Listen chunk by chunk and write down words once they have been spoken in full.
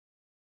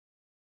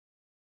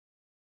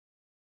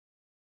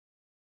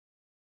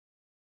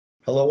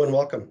Hello and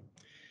welcome.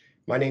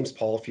 My name's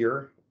Paul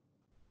Fuhr,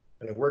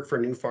 and I work for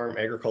Nufarm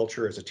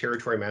Agriculture as a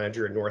territory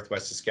manager in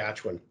Northwest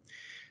Saskatchewan.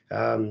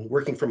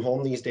 Working from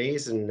home these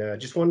days,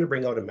 and just wanted to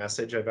bring out a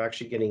message. I've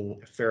actually getting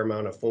a fair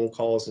amount of phone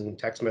calls and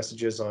text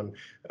messages on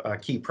a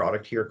key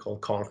product here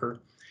called Conquer.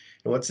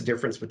 And what's the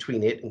difference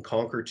between it and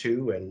Conquer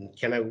 2?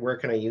 And where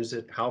can I use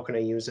it? How can I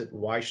use it?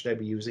 Why should I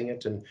be using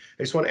it? And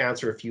I just want to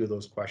answer a few of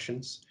those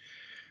questions.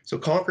 So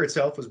Conquer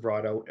itself was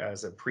brought out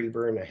as a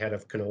pre-burn ahead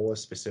of canola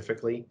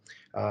specifically.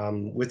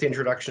 With the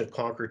introduction of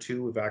Conquer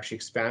 2, we've actually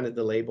expanded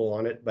the label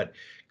on it, but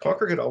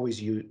Conquer could always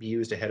be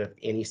used ahead of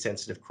any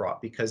sensitive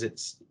crop because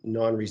it's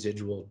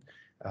non-residual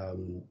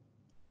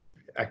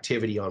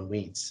activity on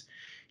weeds.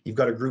 You've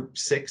got a group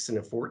 6 and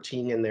a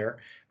 14 in there.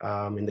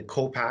 In the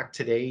co-pack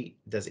today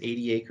does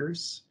 80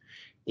 acres.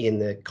 In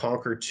the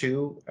Conquer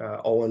 2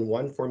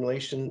 all-in-one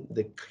formulation,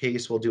 the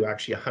case will do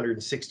actually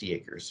 160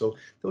 acres. So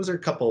those are a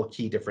couple of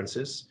key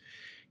differences.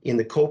 In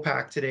the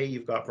co-pack today,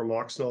 you've got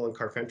bromoxynil and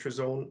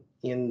carfentrazone.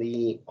 In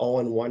the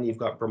all-in-one, you've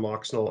got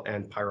bromoxynil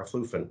and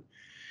pyroflufen.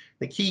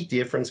 The key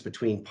difference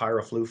between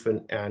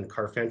pyroflufen and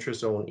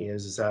carfentrazone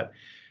is that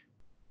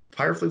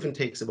pyroflufen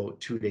takes about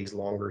 2 days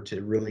longer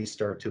to really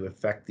start to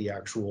affect the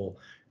actual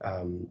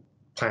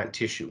plant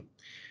tissue.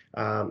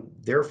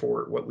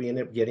 Therefore, what we end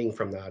up getting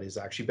from that is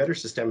actually better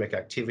systemic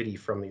activity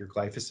from your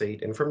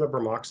glyphosate and from the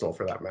bromoxynil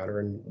for that matter,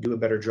 and do a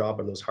better job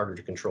on those harder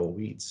to control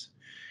weeds.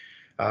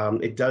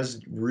 It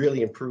does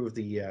really improve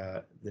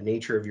the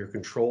nature of your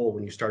control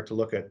when you start to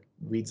look at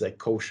weeds like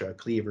kochia,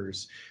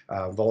 cleavers,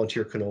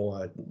 volunteer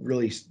canola,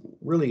 really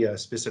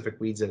specific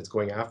weeds that it's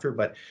going after,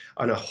 but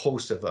on a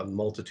host of a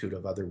multitude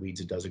of other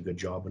weeds, it does a good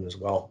job on as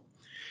well.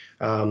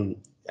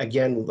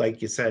 Again,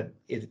 like you said,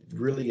 it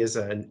really is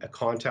a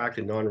contact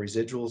and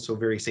non-residual, so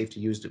very safe to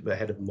use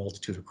ahead of a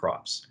multitude of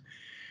crops.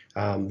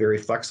 Very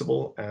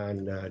flexible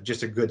and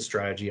just a good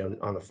strategy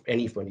on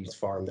anybody's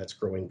farm that's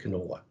growing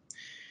canola.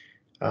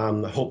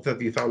 I hope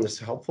that you found this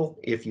helpful.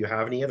 If you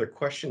have any other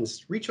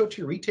questions, reach out to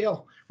your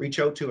retail, reach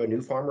out to a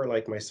new farmer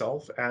like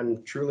myself,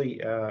 and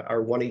truly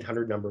our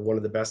 1-800 number, one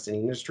of the best in the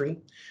industry.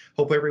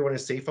 Hope everyone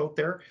is safe out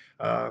there.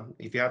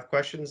 If you have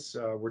questions,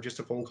 we're just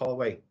a phone call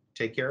away.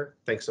 Take care.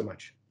 Thanks so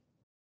much.